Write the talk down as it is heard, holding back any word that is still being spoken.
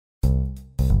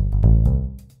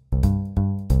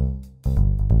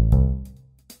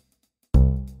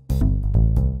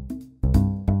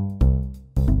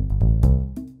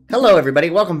Hello everybody,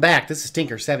 welcome back. This is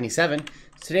Tinker77.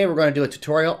 Today we're going to do a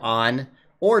tutorial on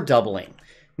ore doubling.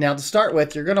 Now to start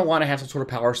with, you're going to want to have some sort of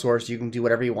power source. You can do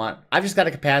whatever you want. I've just got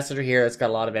a capacitor here that's got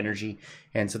a lot of energy,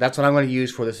 and so that's what I'm going to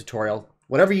use for this tutorial.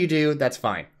 Whatever you do, that's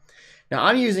fine. Now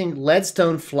I'm using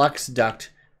leadstone flux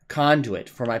duct conduit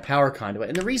for my power conduit,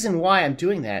 and the reason why I'm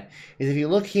doing that is if you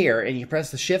look here and you press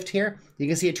the shift here, you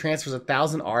can see it transfers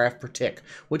 1,000 RF per tick,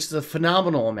 which is a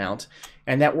phenomenal amount,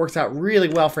 and that works out really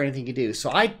well for anything you do.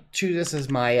 So I choose this as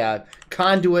my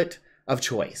conduit of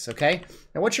choice. Okay,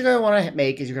 now what you're going to want to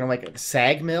make is you're going to make a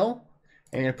sag mill,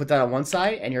 and you're going to put that on one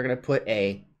side, and you're going to put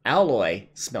a alloy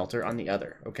smelter on the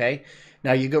other. Okay,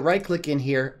 now you go right click in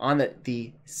here on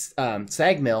the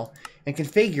sag mill and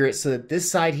configure it so that this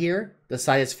side here, the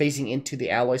side is facing into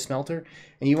the alloy smelter,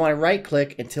 and you want to right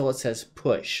click until it says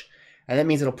push, and that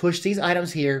means it'll push these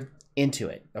items here into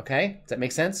it. Okay, does that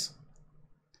make sense?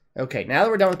 Okay, now that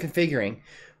we're done with configuring,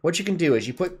 what you can do is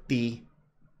you put the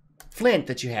flint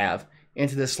that you have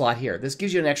into this slot here. This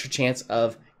gives you an extra chance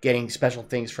of getting special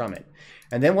things from it.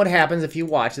 And then what happens if you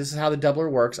watch, this is how the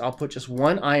doubler works. I'll put just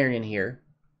one iron in here.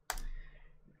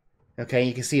 Okay,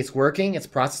 you can see it's working, it's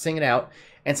processing it out,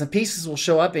 and some pieces will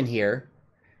show up in here,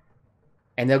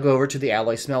 and they'll go over to the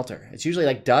alloy smelter. It's usually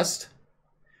like dust,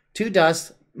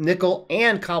 nickel,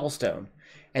 and cobblestone,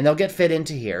 and they'll get fed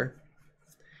into here.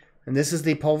 And this is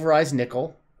the pulverized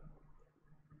nickel.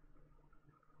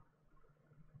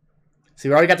 So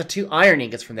we already got the 2 iron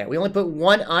ingots from that. We only put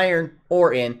 1 iron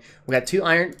ore in. We got 2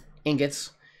 iron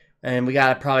ingots, and we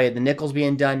got probably the nickels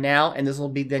being done now, and this will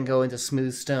be then go into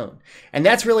smooth stone. And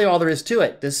that's really all there is to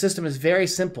it. This system is very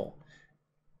simple.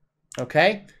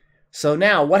 Okay? So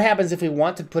now, what happens if we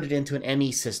want to put it into an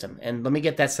ME system? And let me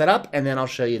get that set up, and then I'll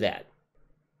show you that.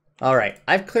 All right,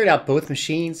 I've cleared out both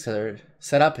machines, so they're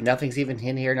set up, and nothing's even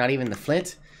in here, not even the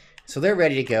flint. So they're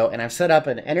ready to go, and I've set up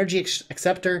an energy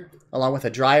acceptor along with a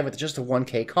drive with just a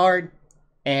 1K card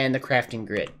and the crafting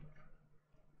grid.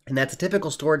 And that's a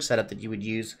typical storage setup that you would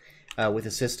use with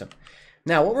a system.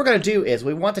 Now, what we're going to do is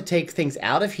we want to take things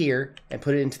out of here and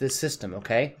put it into this system,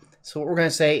 okay? So what we're going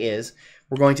to say is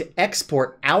we're going to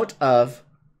export out of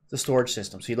the storage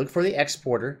system. So you look for the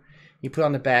exporter, you put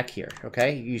on the back here,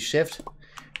 okay? You use shift,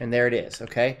 and there it is,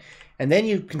 okay? And then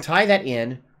you can tie that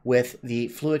in with the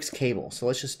Fluix cable. So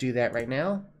let's just do that right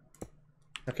now.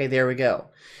 Okay, there we go.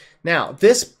 Now,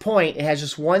 this point, it has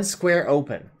just one square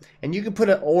open. And you can put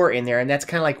an ore in there, and that's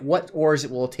kind of like what ores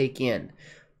it will take in.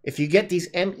 If you get these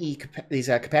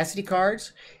capacity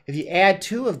cards, if you add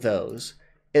 2 of those,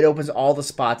 it opens all the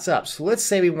spots up. So let's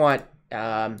say we want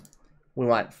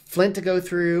flint to go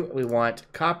through, we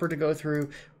want copper to go through,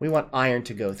 we want iron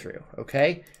to go through,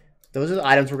 okay? Those are the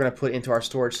items we're going to put into our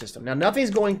storage system. Now, nothing's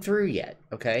going through yet,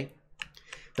 okay?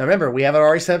 Now, remember, we have it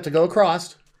already set up to go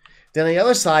across. Then on the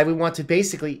other side, we want to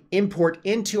basically import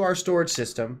into our storage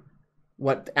system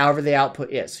whatever the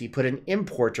output is. So you put an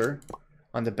importer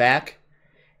on the back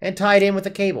and tie it in with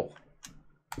a cable.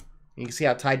 You can see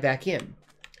how it tied back in.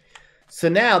 So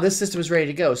now this system is ready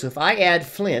to go. So if I add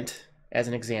flint, as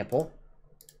an example,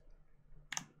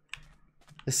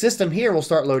 the system here will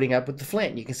start loading up with the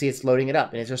flint. You can see it's loading it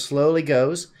up, and it just slowly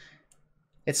goes.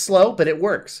 It's slow, but it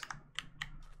works.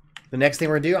 The next thing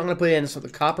we're going to do, I'm going to put in the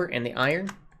copper and the iron.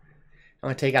 I'm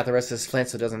going to take out the rest of this flint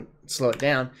so it doesn't slow it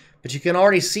down. But you can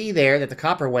already see there that the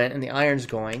copper went and the iron's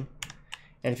going.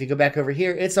 And if you go back over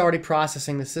here, it's already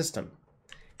processing the system.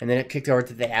 And then it kicked over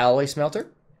to the alloy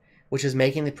smelter, which is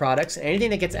making the products.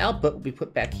 Anything that gets output will be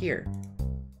put back here.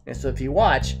 And so if you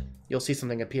watch, you'll see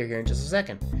something appear here in just a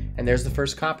second. And there's the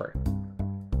first copper.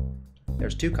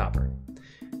 There's 2 copper.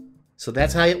 So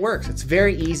that's how it works. It's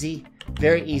very easy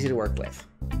to work with.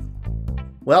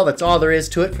 Well, that's all there is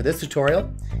to it for this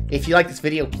tutorial. If you like this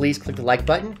video, please click the like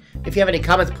button. If you have any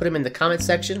comments, put them in the comment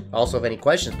section. Also, if any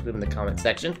questions, put them in the comment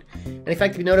section. And if you'd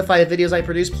like to be notified of videos I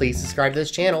produce, please subscribe to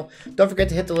this channel. Don't forget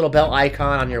to hit the little bell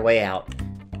icon on your way out.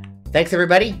 Thanks,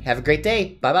 everybody. Have a great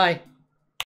day. Bye-bye.